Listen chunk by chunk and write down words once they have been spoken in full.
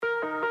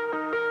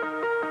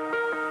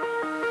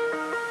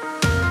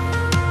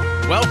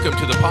Welcome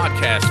to the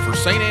podcast for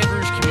St.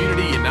 Andrew's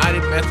Community United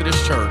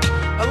Methodist Church,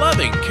 a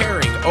loving,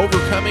 caring,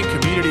 overcoming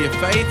community of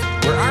faith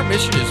where our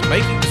mission is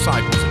making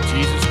disciples of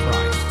Jesus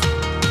Christ.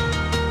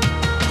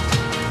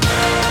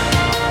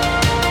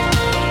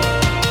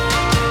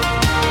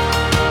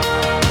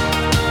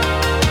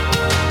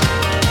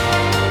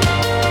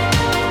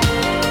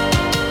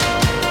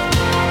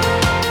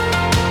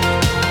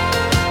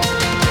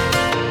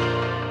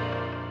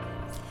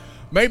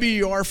 Maybe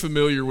you are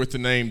familiar with the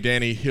name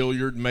Danny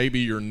Hilliard, maybe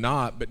you're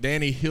not, but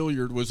Danny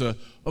Hilliard was a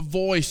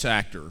voice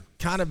actor,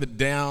 kind of a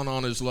down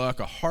on his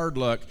luck, a hard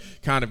luck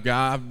kind of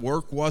guy.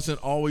 Work wasn't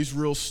always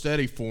real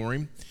steady for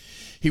him.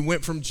 He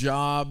went from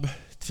job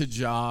to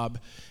job,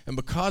 and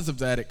because of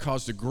that, it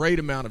caused a great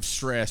amount of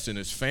stress in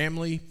his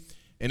family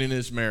and in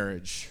his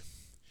marriage.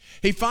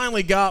 He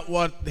finally got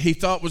what he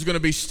thought was going to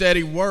be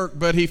steady work,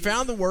 but he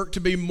found the work to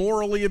be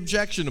morally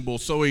objectionable.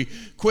 So he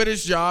quit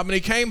his job, and he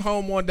came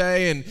home one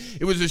day, and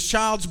it was his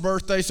child's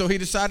birthday, so he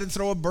decided to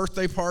throw a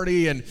birthday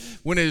party. And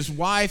when his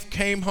wife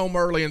came home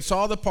early and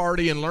saw the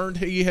party and learned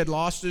he had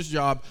lost his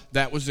job,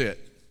 that was it.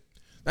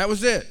 That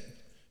was it.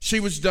 She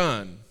was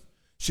done.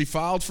 She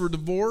filed for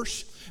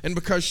divorce, and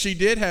because she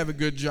did have a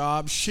good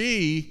job,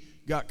 she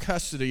got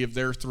custody of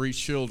their 3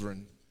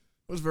 children.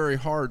 It was very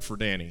hard for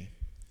Danny.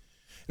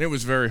 And it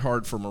was very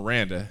hard for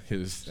Miranda,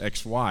 his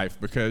ex-wife,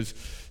 because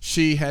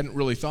she hadn't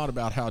really thought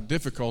about how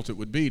difficult it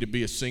would be to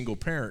be a single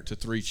parent to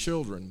 3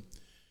 children.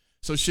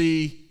 So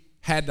she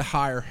had to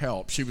hire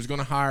help. She was going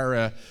to hire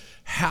a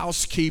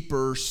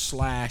housekeeper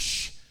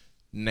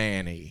 /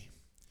 nanny.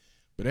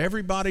 But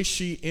everybody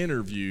she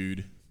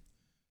interviewed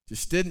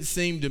just didn't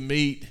seem to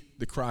meet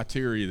the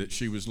criteria that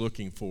she was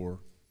looking for.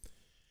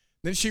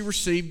 Then she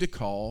received a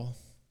call,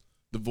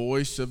 the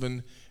voice of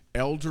an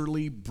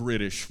elderly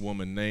British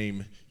woman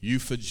named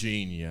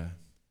Euphigenia,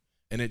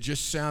 and it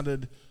just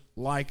sounded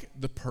like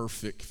the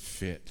perfect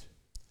fit.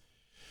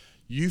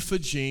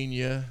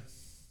 Euphigenia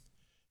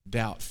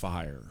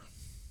Doubtfire.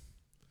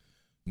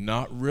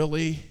 Not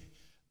really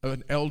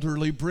an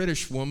elderly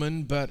British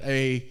woman, but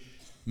a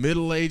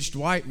middle-aged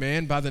white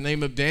man by the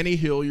name of Danny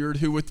Hilliard,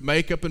 who with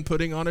makeup and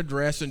putting on a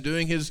dress and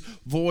doing his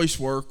voice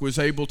work was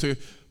able to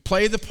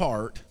play the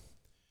part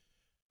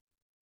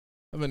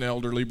of an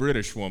elderly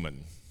British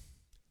woman.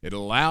 It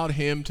allowed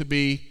him to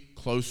be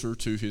closer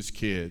to his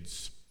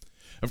kids.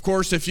 Of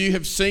course, if you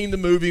have seen the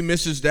movie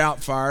Mrs.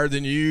 Doubtfire,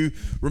 then you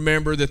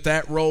remember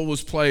that role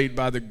was played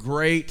by the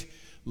great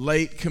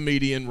late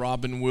comedian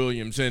Robin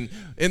Williams. And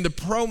in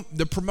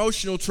the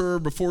promotional tour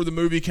before the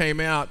movie came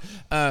out,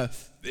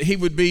 he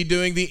would be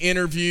doing the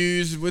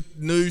interviews with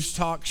news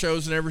talk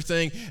shows and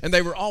everything, and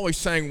they were always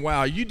saying,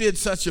 wow, you did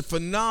such a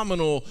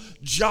phenomenal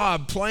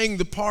job playing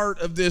the part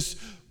of this,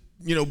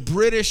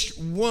 British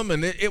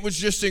woman. It was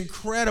just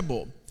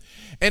incredible.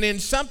 And in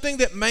something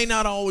that may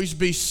not always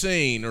be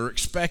seen or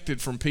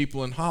expected from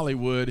people in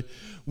Hollywood,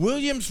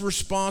 Williams'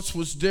 response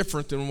was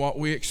different than what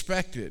we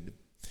expected.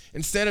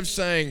 Instead of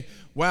saying,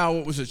 wow,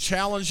 it was a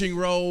challenging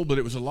role, but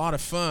it was a lot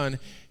of fun,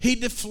 he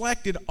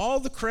deflected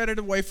all the credit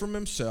away from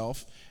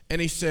himself,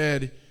 and he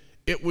said,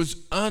 it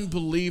was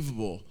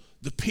unbelievable.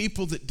 The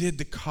people that did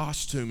the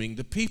costuming,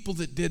 the people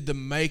that did the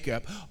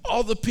makeup,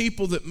 all the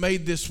people that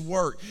made this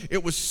work,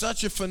 it was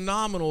such a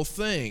phenomenal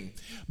thing.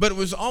 But it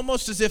was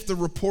almost as if the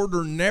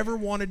reporter never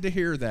wanted to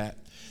hear that.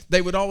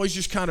 They would always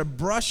just kind of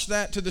brush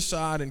that to the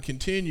side and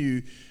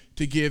continue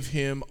to give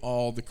him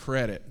all the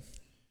credit.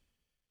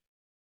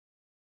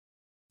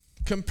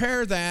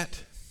 Compare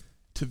that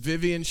to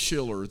Vivian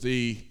Schiller,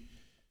 the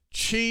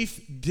chief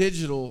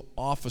digital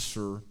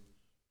officer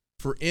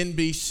for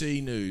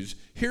NBC News.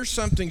 Here's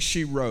something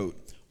she wrote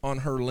on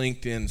her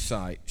LinkedIn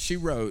site. She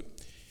wrote,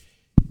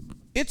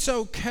 it's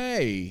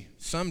okay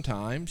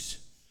sometimes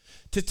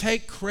to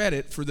take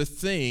credit for the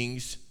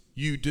things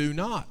you do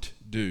not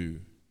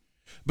do,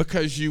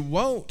 because you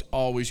won't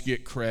always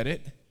get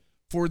credit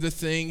for the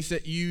things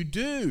that you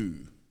do.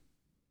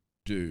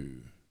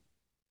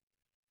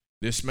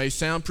 This may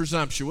sound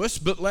presumptuous,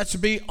 but let's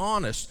be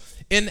honest.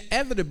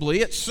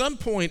 Inevitably, at some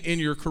point in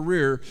your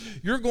career,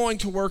 you're going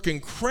to work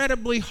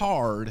incredibly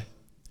hard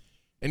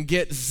and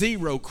get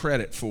 0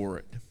 credit for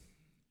it.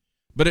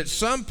 But at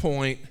some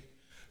point,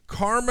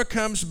 karma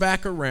comes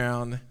back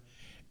around,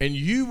 and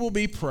you will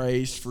be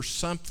praised for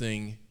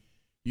something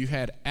you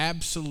had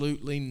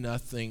absolutely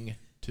nothing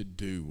to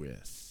do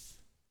with.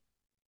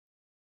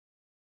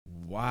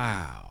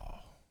 Wow.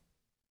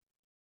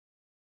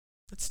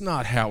 That's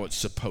not how it's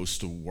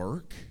supposed to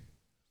work.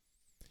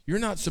 You're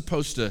not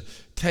supposed to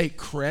take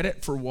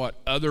credit for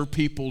what other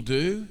people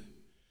do.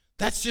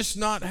 That's just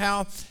not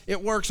how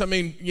it works. I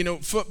mean,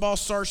 football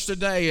starts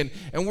today,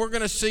 and we're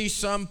going to see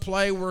some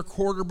play where a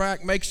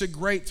quarterback makes a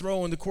great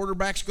throw, and the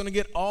quarterback's going to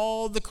get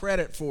all the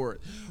credit for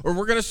it. Or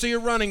we're going to see a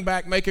running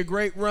back make a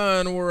great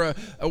run, or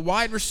a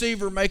wide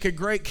receiver make a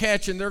great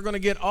catch, and they're going to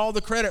get all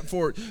the credit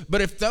for it.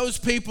 But if those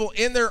people,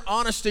 in their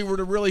honesty, were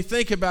to really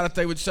think about it,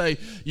 they would say,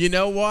 you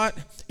know what?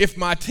 If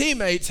my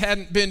teammates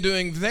hadn't been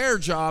doing their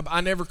job, I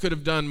never could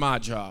have done my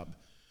job.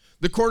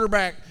 The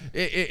quarterback,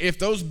 if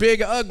those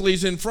big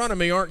uglies in front of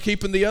me aren't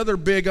keeping the other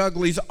big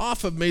uglies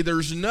off of me,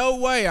 there's no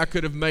way I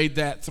could have made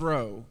that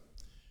throw.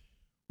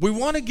 We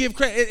want to give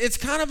credit. It's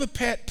kind of a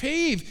pet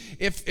peeve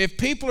if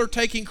people are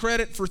taking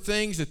credit for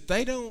things that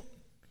they don't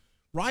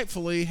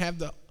rightfully have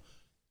the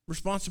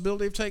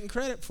responsibility of taking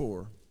credit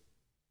for.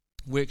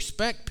 We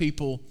expect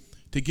people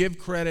to give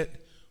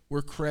credit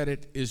where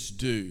credit is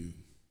due.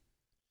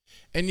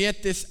 And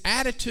yet this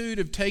attitude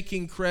of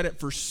taking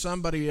credit for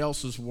somebody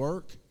else's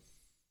work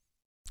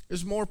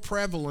is more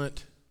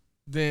prevalent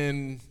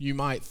than you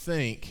might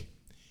think,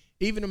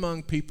 even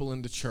among people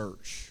in the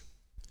church.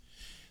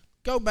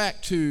 Go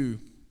back to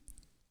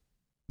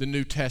the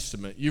New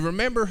Testament. You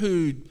remember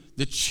who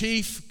the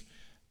chief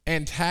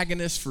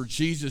antagonist for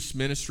Jesus'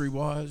 ministry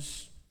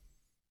was?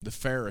 The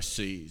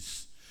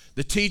Pharisees,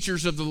 the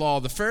teachers of the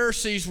law. The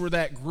Pharisees were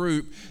that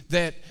group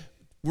that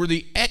were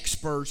the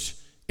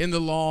experts in the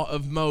law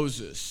of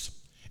Moses.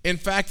 In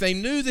fact, they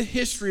knew the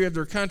history of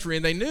their country,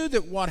 and they knew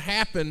that what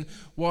happened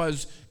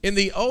was in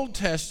the Old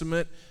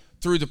Testament,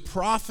 through the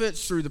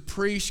prophets, through the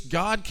priests,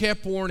 God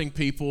kept warning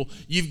people,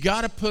 you've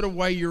got to put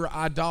away your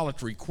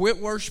idolatry. Quit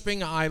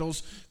worshiping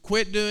idols.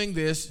 Quit doing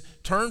this.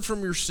 Turn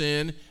from your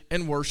sin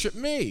and worship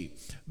me.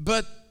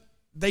 But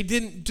they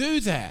didn't do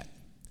that.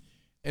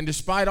 And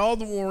despite all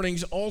the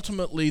warnings,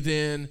 ultimately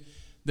then,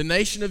 the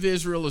nation of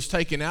Israel is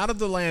taken out of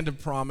the land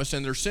of promise,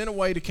 and they're sent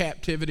away to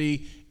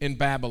captivity in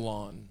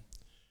Babylon.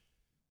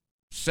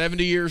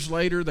 70 years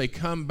later, they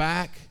come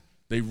back.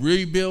 They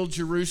rebuild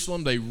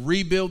Jerusalem. They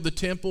rebuild the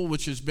temple,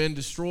 which has been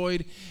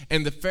destroyed.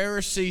 And the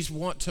Pharisees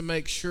want to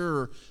make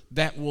sure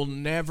that will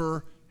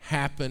never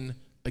happen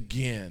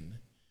again.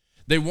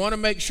 They want to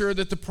make sure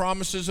that the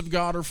promises of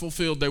God are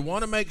fulfilled. They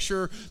want to make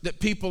sure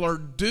that people are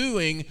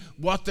doing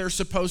what they're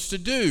supposed to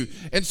do.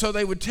 And so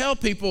they would tell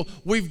people,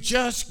 we've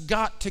just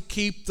got to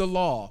keep the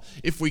law.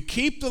 If we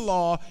keep the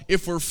law,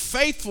 if we're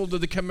faithful to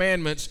the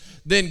commandments,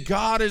 then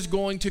God is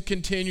going to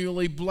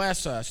continually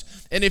bless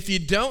us. And if you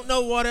don't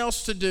know what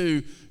else to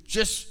do,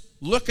 just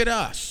look at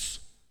us.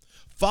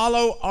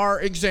 Follow our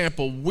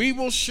example. We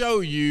will show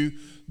you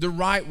the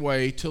right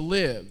way to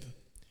live.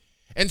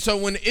 And so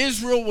when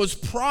Israel was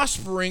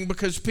prospering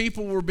because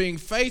people were being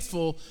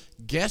faithful,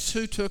 guess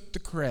who took the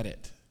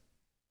credit?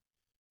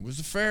 It was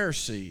the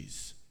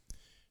Pharisees.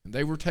 And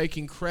they were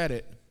taking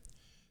credit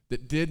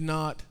that did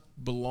not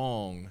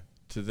belong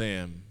to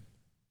them.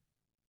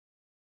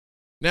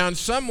 Now, in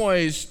some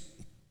ways,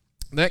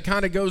 that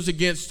kind of goes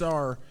against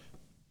our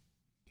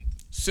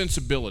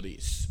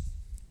sensibilities.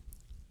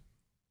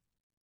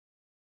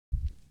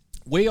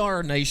 We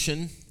are a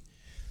nation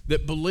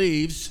that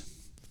believes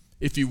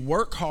if you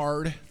work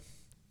hard,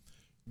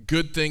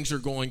 good things are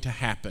going to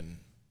happen.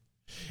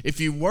 If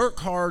you work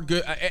hard,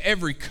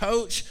 every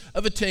coach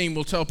of a team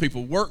will tell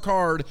people, work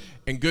hard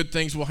and good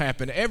things will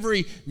happen.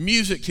 Every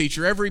music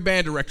teacher, every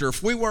band director,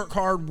 if we work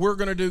hard, we're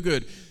going to do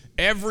good.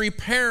 Every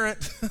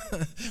parent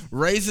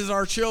raises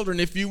our children.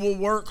 If you will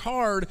work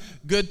hard,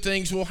 good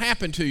things will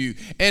happen to you.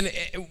 And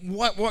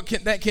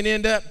that can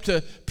end up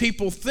to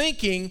people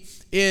thinking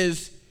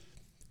is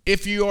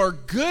if you are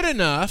good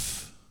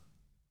enough,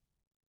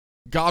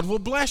 God will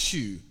bless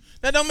you.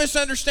 Now, don't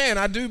misunderstand.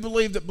 I do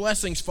believe that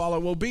blessings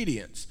follow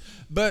obedience.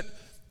 But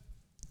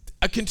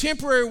a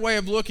contemporary way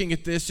of looking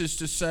at this is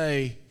to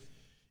say,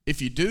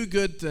 if you do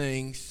good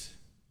things,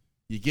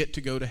 you get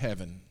to go to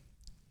heaven.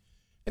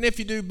 And if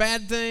you do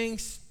bad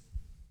things,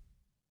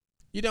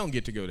 you don't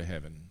get to go to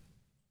heaven.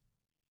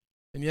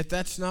 And yet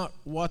that's not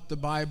what the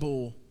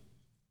Bible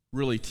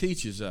really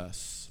teaches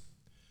us.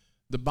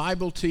 The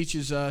Bible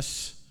teaches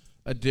us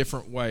a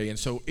different way. And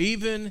so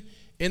even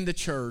in the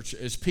church,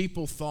 as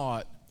people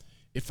thought,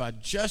 if I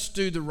just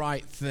do the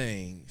right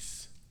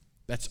things,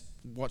 that's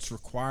what's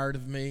required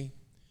of me,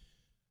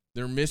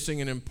 they're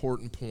missing an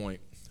important point.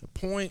 A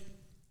point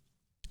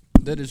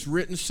that is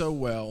written so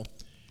well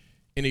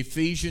in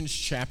Ephesians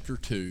chapter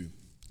 2.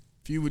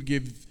 If you would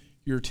give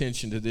your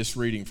attention to this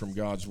reading from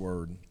God's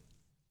Word.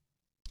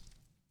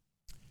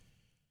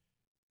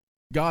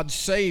 God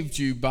saved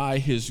you by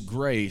His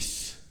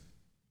grace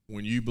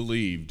when you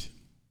believed.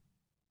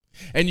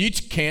 And you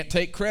can't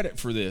take credit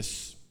for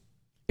this.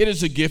 It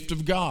is a gift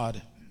of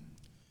God.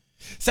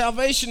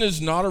 Salvation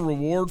is not a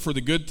reward for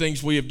the good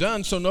things we have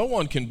done, so no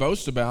one can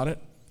boast about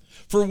it.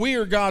 For we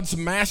are God's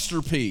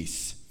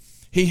masterpiece.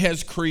 He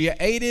has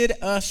created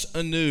us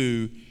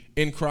anew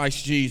in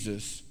Christ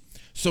Jesus,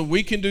 so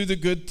we can do the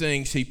good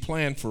things He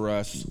planned for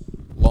us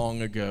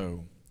long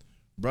ago.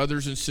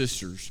 Brothers and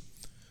sisters,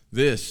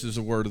 this is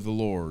the word of the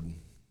Lord.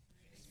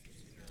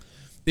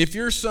 If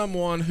you're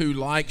someone who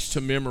likes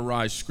to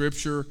memorize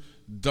Scripture,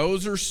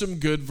 those are some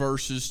good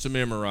verses to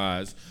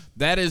memorize.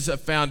 That is a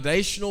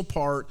foundational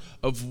part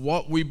of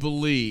what we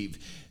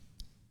believe.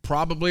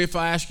 Probably if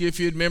I ask you if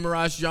you'd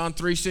memorized John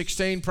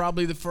 3:16,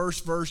 probably the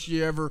first verse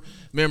you ever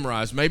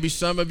memorized. Maybe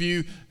some of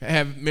you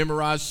have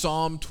memorized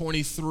Psalm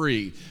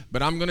 23.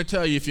 But I'm going to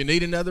tell you, if you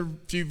need another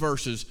few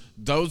verses,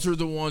 those are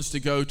the ones to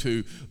go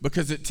to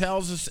because it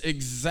tells us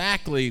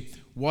exactly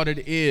what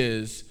it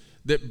is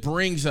that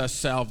brings us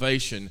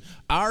salvation.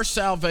 Our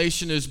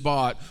salvation is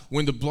bought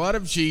when the blood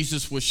of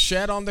Jesus was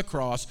shed on the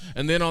cross,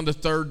 and then on the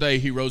third day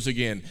he rose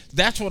again.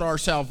 That's what our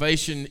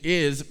salvation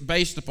is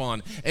based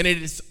upon, and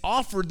it is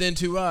offered then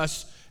to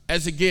us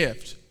as a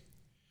gift.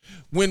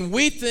 When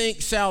we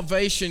think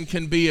salvation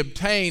can be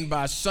obtained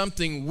by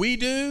something we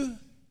do,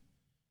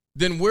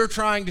 then we're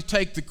trying to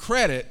take the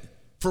credit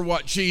for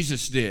what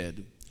Jesus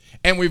did.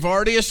 And we've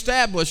already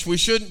established we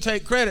shouldn't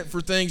take credit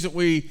for things that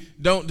we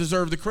don't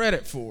deserve the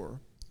credit for.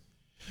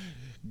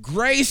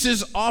 Grace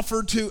is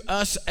offered to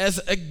us as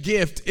a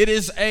gift. It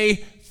is a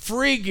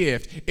free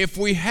gift. If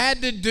we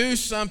had to do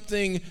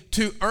something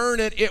to earn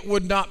it, it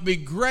would not be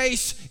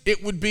grace,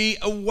 it would be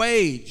a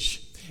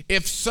wage.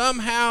 If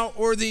somehow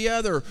or the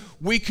other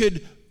we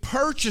could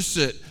purchase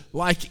it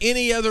like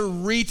any other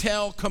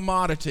retail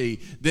commodity,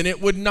 then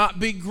it would not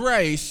be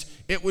grace,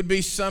 it would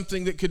be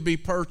something that could be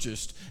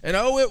purchased. And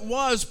it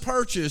was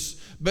purchased,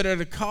 but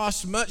at a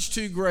cost much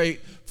too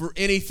great for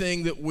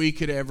anything that we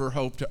could ever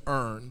hope to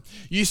earn.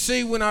 You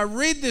see, when I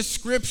read this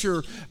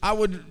scripture, I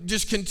would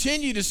just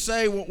continue to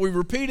say what we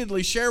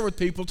repeatedly share with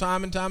people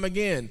time and time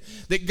again,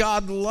 that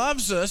God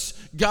loves us,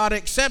 God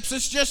accepts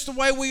us just the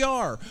way we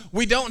are.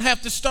 We don't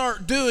have to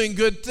start doing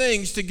good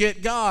things to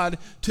get God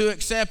to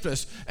accept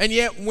us. And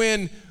yet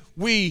when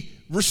we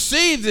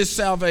receive this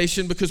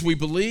salvation because we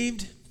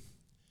believed,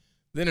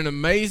 then an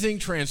amazing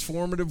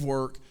transformative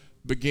work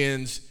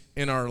begins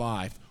in our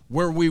life,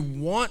 where we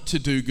want to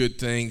do good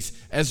things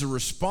as a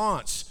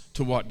response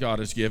to what God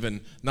has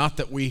given, not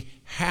that we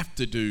have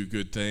to do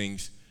good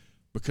things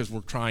because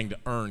we're trying to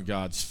earn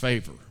God's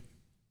favor.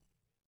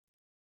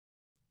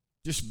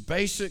 Just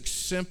basic,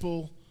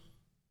 simple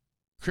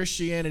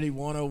Christianity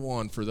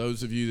 101 for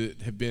those of you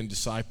that have been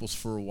disciples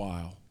for a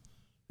while,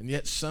 and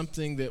yet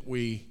something that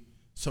we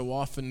so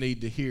often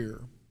need to hear.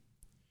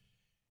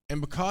 And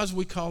because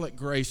we call it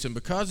grace, and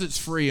because it's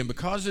free, and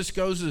because this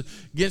goes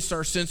against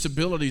our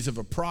sensibilities of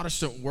a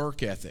Protestant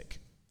work ethic,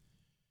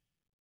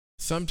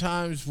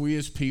 sometimes we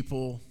as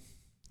people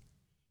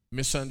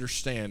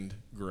misunderstand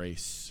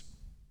grace.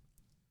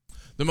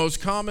 The most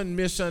common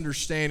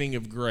misunderstanding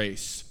of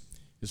grace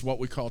is what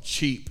we call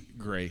cheap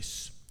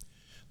grace.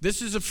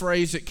 This is a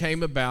phrase that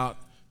came about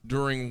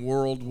during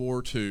World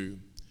War II.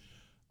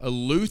 A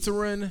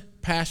Lutheran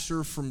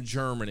pastor from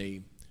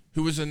Germany,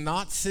 who was a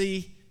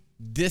Nazi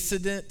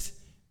dissident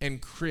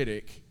and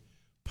critic,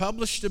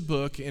 published a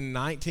book in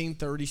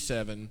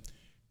 1937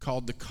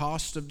 called The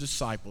Cost of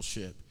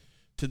Discipleship.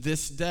 To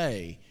this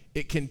day,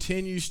 it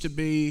continues to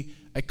be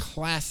a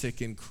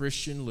classic in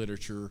Christian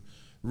literature,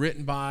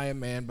 written by a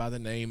man by the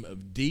name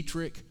of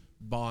Dietrich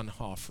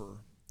Bonhoeffer.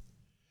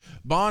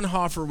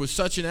 Bonhoeffer was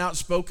such an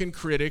outspoken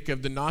critic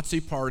of the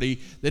Nazi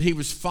Party that he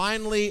was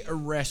finally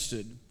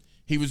arrested.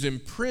 He was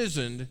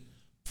imprisoned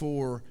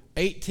for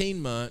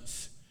 18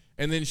 months,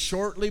 and then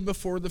shortly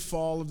before the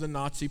fall of the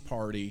Nazi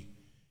Party,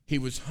 he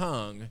was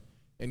hung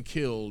and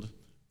killed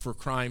for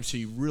crimes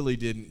he really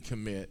didn't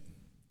commit.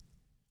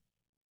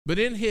 But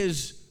in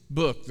his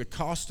book, The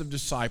Cost of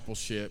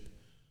Discipleship,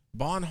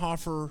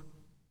 Bonhoeffer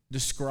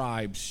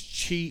describes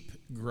cheap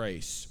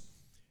grace.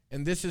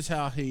 And this is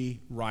how he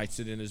writes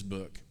it in his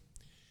book.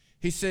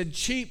 He said,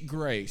 cheap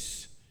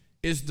grace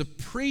is the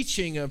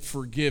preaching of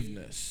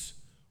forgiveness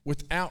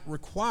without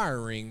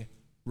requiring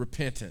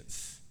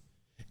repentance.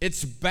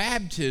 It's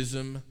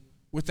baptism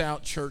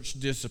without church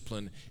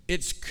discipline.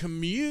 It's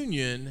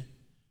communion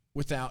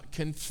without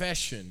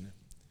confession.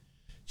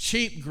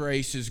 Cheap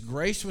grace is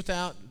grace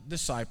without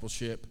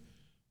discipleship,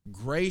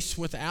 grace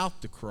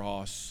without the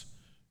cross,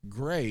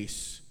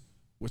 grace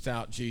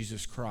without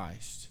Jesus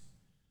Christ.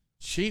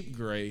 Cheap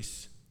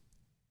grace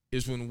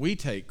is when we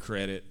take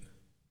credit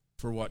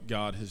for what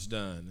God has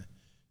done.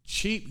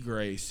 Cheap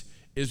grace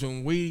is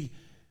when we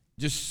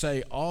just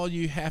say all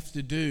you have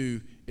to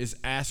do is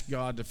ask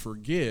God to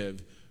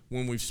forgive,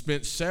 when we've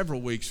spent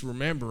several weeks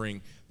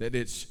remembering that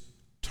it's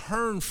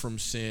turn from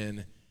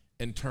sin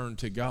and turn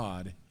to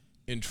God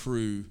in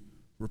true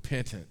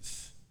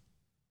repentance.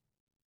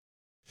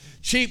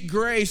 Cheap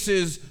grace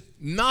is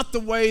not the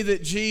way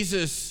that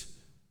Jesus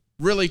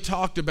really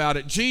talked about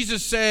it.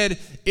 Jesus said,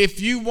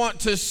 if you want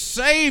to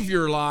save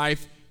your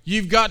life,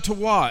 you've got to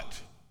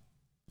what?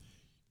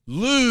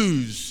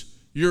 Lose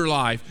your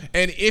life.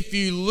 And if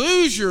you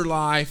lose your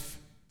life,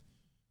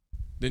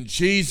 then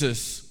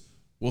Jesus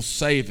will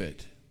save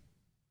it.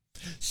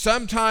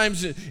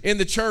 Sometimes in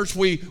the church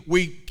we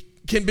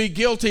can be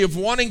guilty of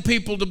wanting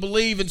people to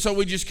believe, and so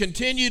we just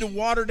continue to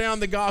water down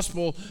the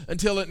gospel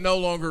until it no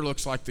longer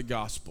looks like the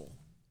gospel.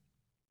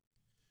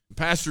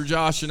 Pastor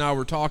Josh and I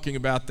were talking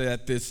about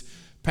that this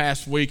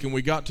past week, and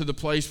we got to the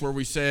place where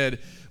we said,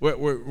 we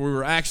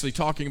were actually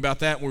talking about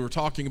that, and we were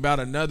talking about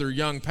another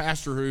young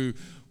pastor who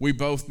we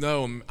both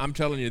know. I'm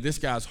telling you, this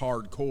guy's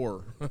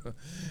hardcore.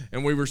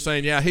 And we were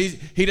saying, yeah,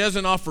 he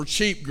doesn't offer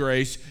cheap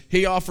grace.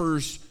 He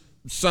offers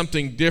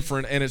something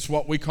different, and it's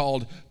what we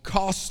called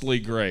costly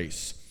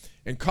grace.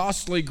 And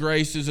costly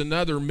grace is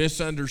another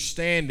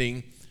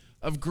misunderstanding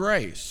of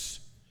grace.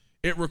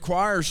 It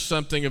requires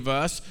something of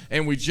us,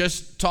 and we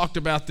just talked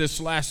about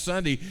this last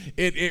Sunday.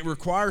 It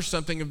requires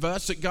something of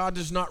us that God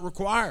does not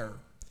require.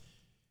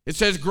 It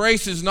says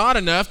grace is not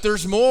enough.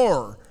 There's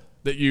more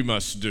that you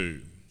must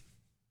do.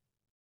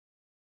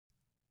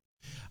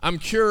 I'm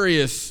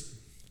curious,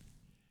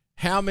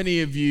 how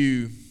many of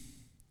you,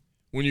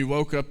 when you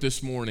woke up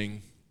this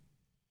morning,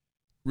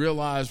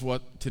 realize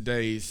what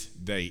today's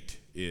date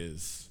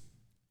is?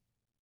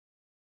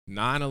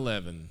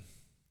 9/11.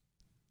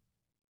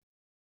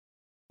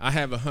 I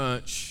have a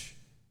hunch.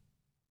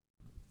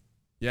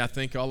 Yeah, I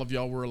think all of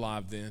y'all were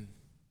alive then.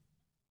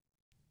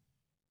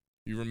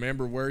 You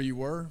remember where you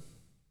were?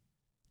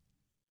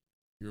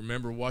 You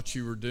remember what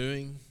you were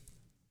doing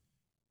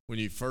when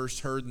you first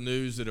heard the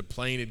news that a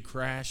plane had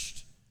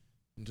crashed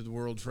into the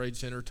World Trade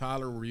Center?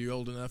 Tyler, were you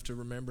old enough to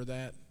remember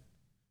that?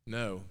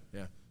 No.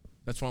 Yeah.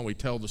 That's why we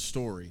tell the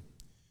story,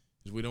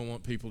 because we don't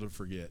want people to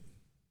forget.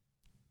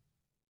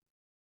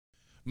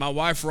 My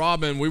wife,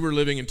 Robin, we were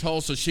living in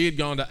Tulsa. She had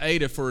gone to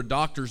Ada for a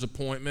doctor's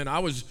appointment. I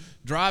was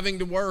driving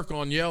to work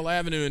on Yale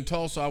Avenue in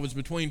Tulsa. I was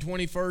between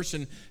 21st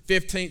and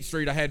 15th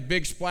Street. I had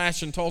Big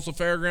Splash and Tulsa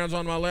Fairgrounds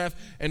on my left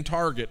and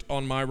Target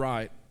on my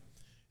right.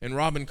 And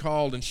Robin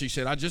called and she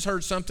said, I just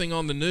heard something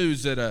on the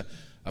news that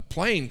a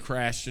plane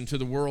crashed into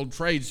the World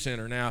Trade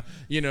Center. Now,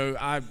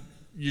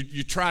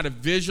 you try to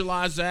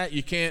visualize that.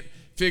 You can't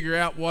figure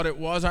out what it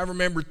was. I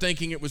remember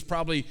thinking it was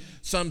probably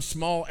some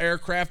small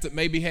aircraft that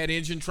maybe had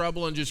engine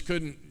trouble and just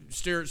couldn't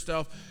steer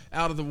itself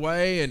out of the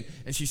way. And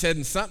she said,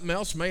 and something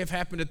else may have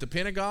happened at the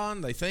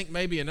Pentagon. They think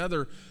maybe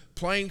another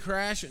plane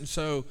crash. And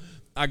so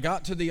I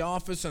got to the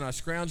office and I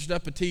scrounged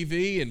up a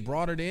TV and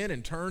brought it in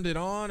and turned it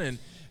on. And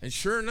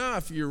sure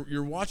enough,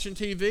 you're watching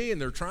TV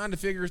and they're trying to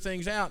figure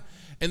things out.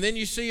 And then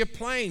you see a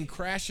plane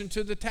crash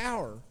into the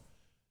tower.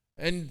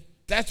 And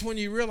that's when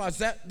you realize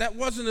that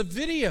wasn't a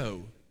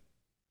video.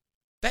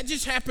 That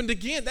just happened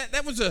again.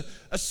 That was a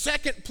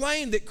second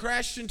plane that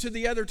crashed into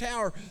the other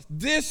tower.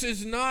 This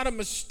is not a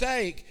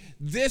mistake.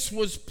 This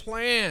was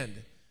planned.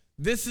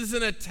 This is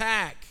an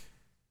attack.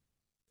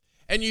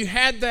 And you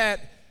had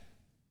that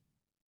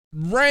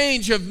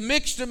range of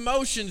mixed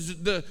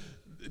emotions, the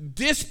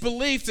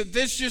disbelief that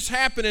this just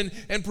happened,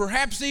 and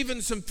perhaps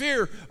even some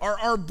fear. Are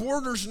our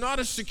borders not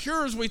as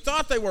secure as we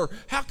thought they were?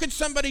 How could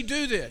somebody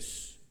do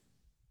this?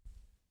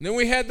 And then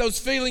we had those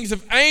feelings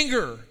of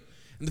anger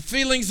and the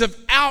feelings of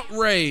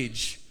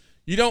outrage.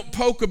 You don't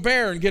poke a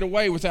bear and get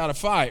away without a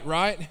fight,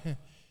 right?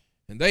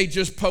 And they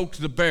just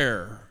poked the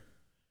bear.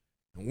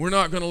 And we're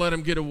not going to let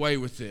them get away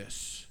with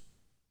this.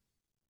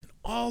 And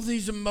all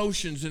these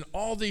emotions and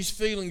all these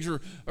feelings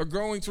are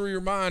going through your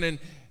mind.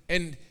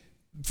 And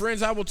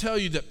friends, I will tell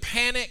you that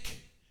panic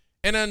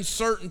and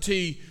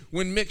uncertainty,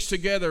 when mixed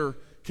together,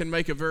 can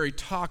make a very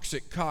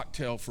toxic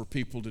cocktail for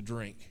people to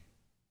drink.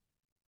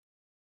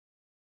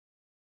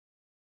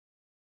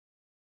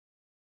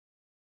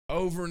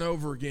 Over and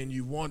over again,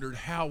 you wondered,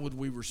 how would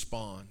we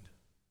respond?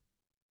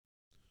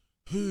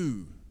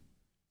 Who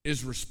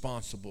is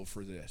responsible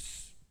for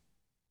this?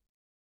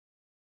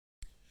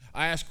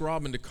 I asked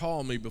Robin to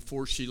call me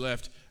before she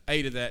left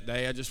Ada that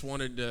day. I just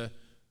wanted to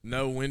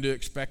know when to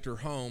expect her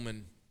home,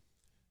 and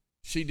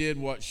she did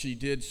what she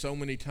did so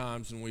many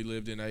times when we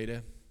lived in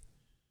Ada.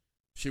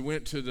 She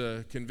went to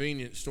the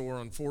convenience store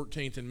on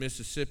 14th and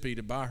Mississippi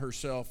to buy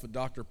herself a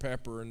Dr.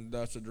 Pepper and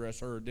thus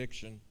address her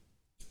addiction.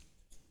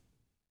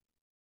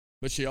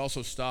 But she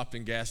also stopped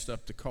and gassed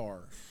up the car.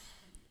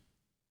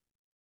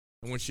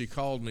 And when she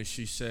called me,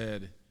 she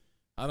said,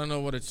 I don't know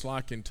what it's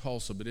like in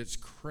Tulsa, but it's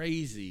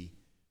crazy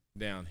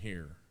down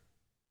here.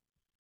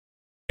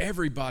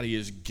 Everybody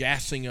is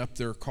gassing up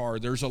their car.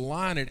 There's a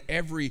line at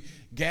every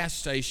gas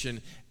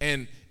station,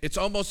 and it's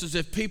almost as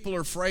if people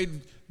are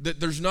afraid that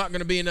there's not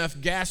going to be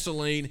enough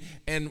gasoline.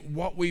 And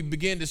what we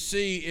begin to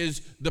see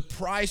is the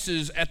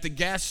prices at the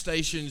gas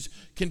stations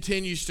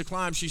continues to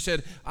climb. She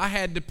said, I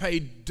had to pay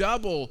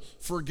double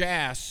for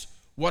gas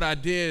what I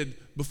did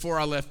before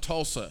I left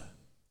Tulsa.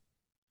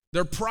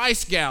 They're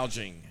price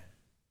gouging.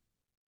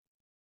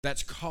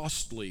 That's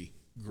costly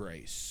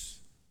grace.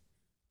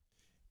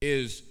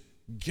 Is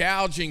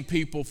gouging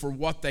people for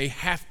what they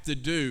have to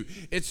do.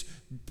 It's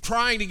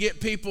trying to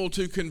get people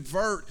to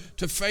convert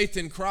to faith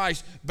in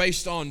Christ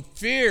based on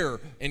fear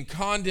and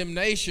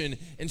condemnation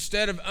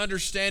instead of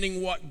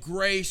understanding what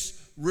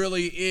grace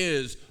really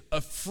is,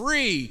 a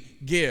free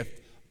gift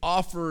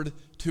offered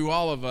to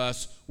all of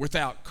us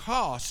without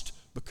cost,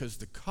 because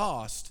the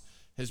cost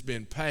has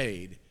been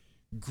paid.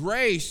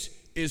 Grace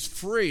is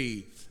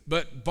free,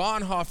 but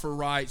Bonhoeffer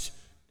writes,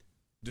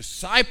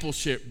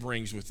 discipleship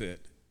brings with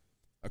it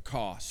a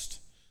cost.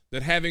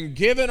 That having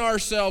given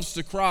ourselves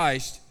to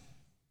Christ,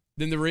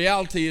 then the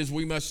reality is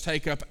we must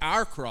take up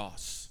our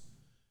cross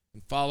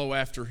and follow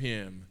after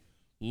Him,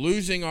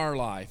 losing our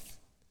life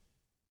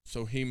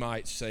so He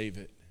might save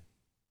it.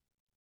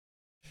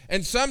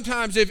 And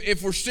sometimes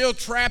if we're still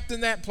trapped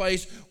in that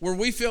place where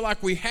we feel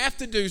like we have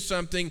to do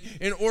something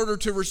in order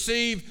to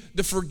receive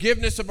the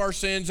forgiveness of our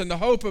sins and the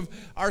hope of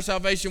our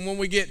salvation, when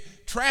we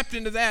get trapped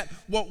into that,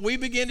 what we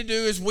begin to do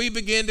is we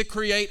begin to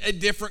create a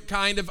different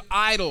kind of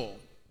idol.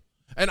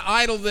 An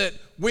idol that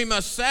we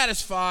must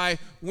satisfy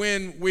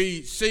when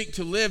we seek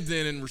to live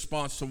then in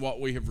response to what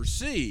we have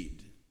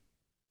received.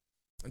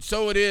 And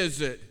so it is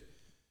that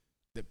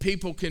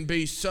people can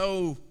be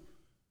so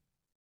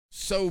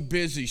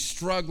busy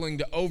struggling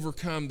to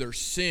overcome their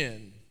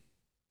sin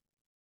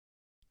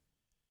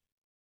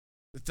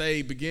that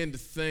they begin to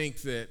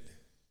think that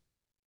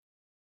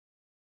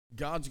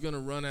God's going to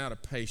run out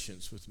of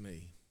patience with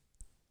me.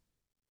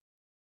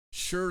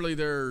 Surely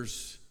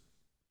there's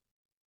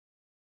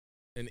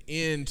an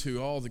end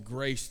to all the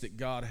grace that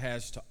God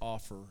has to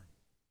offer.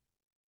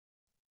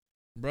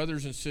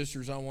 Brothers and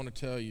sisters, I want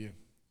to tell you,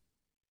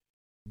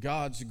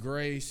 God's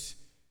grace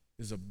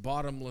is a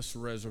bottomless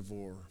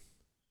reservoir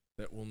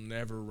that will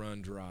never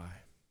run dry.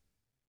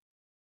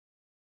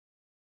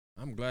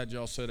 I'm glad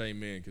y'all said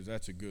amen, because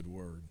that's a good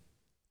word.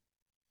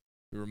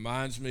 It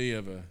reminds me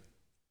of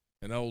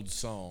an old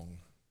song.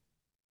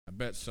 I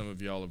bet some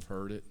of y'all have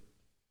heard it.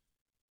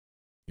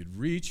 It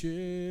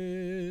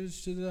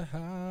reaches to the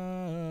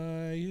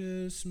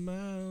highest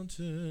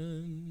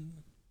mountain,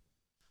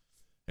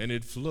 and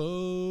it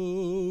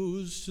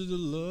flows to the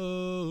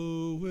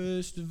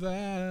lowest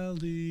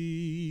valley.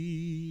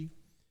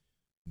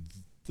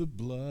 The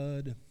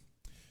blood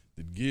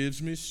that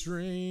gives me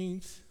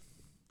strength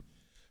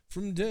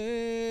from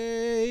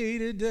day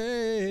to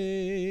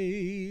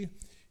day,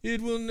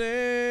 it will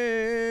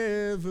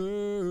never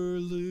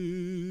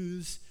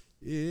lose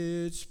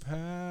its power.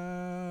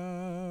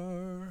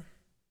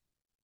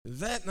 Is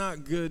that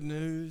not good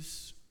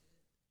news?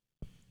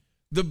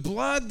 The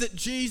blood that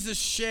Jesus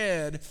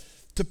shed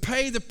to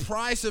pay the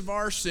price of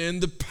our sin,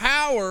 the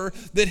power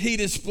that he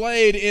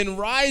displayed in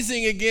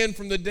rising again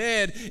from the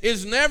dead,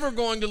 is never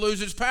going to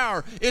lose its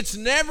power. It's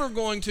never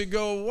going to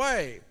go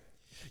away.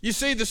 You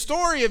see, the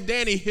story of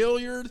Danny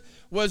Hilliard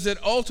was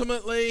that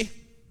ultimately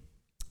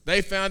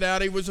they found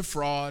out he was a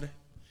fraud.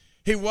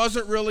 He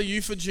wasn't really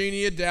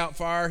Euphegenia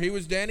Doubtfire. He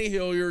was Danny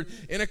Hilliard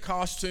in a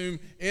costume,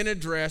 in a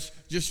dress,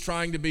 just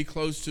trying to be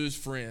close to his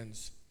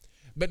friends.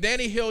 But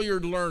Danny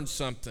Hilliard learned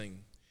something,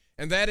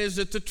 and that is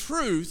that the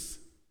truth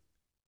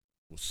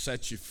will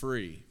set you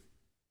free.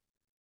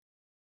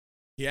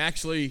 He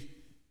actually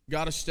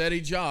got a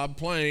steady job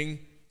playing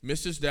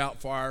Mrs.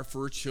 Doubtfire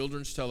for a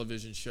children's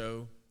television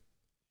show.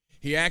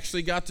 He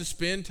actually got to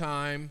spend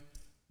time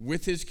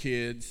with his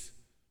kids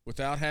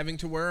without having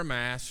to wear a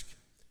mask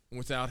and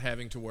without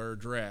having to wear a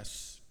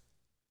dress.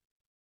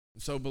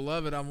 And so,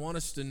 beloved, I want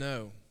us to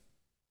know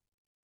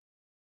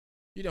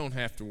you don't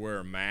have to wear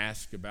a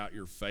mask about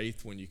your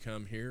faith when you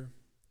come here.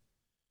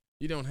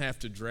 You don't have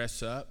to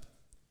dress up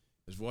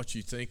as what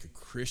you think a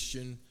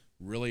Christian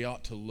really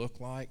ought to look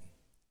like.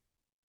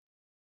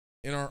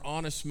 In our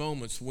honest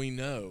moments, we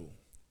know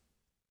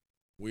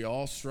we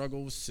all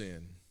struggle with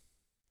sin.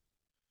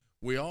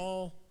 We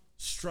all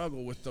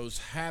struggle with those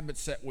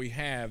habits that we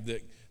have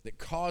that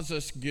cause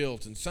us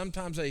guilt, and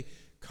sometimes they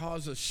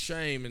cause us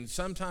shame, and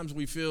sometimes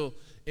we feel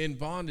in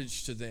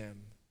bondage to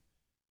them.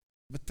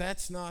 But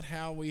that's not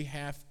how we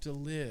have to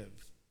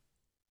live.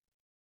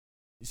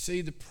 You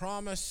see, the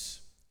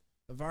promise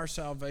of our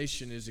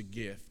salvation is a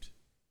gift,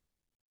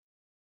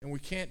 and we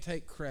can't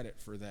take credit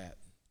for that.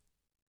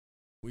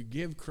 We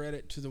give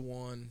credit to the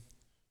one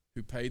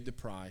who paid the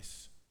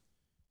price,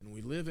 and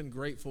we live in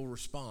grateful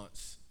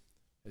response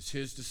as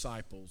his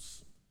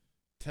disciples,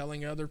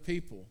 telling other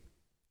people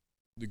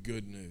the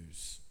good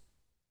news.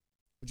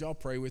 Would y'all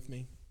pray with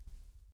me?